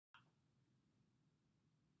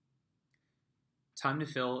Time to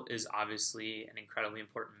fill is obviously an incredibly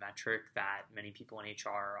important metric that many people in HR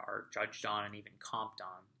are judged on and even comped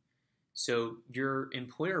on. So, your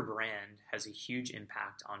employer brand has a huge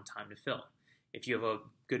impact on time to fill. If you have a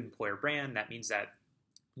good employer brand, that means that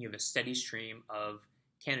you have a steady stream of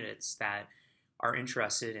candidates that are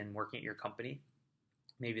interested in working at your company.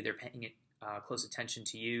 Maybe they're paying close attention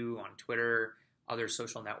to you on Twitter, other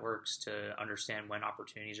social networks to understand when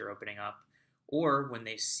opportunities are opening up. Or when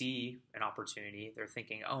they see an opportunity, they're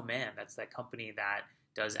thinking, oh man, that's that company that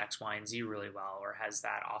does X, Y, and Z really well or has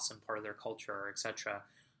that awesome part of their culture, etc.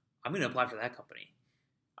 I'm going to apply for that company.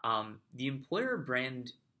 The employer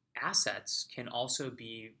brand assets can also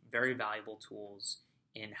be very valuable tools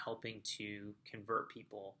in helping to convert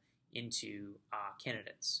people into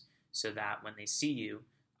candidates so that when they see you,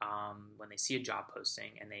 when they see a job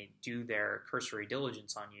posting and they do their cursory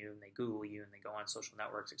diligence on you and they Google you and they go on social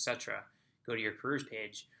networks, etc., go to your careers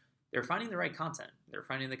page, they're finding the right content. They're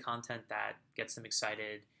finding the content that gets them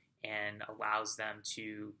excited and allows them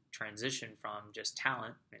to transition from just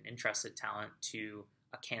talent and interested talent to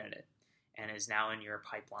a candidate and is now in your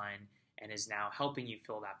pipeline and is now helping you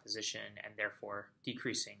fill that position and therefore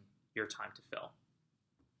decreasing your time to fill.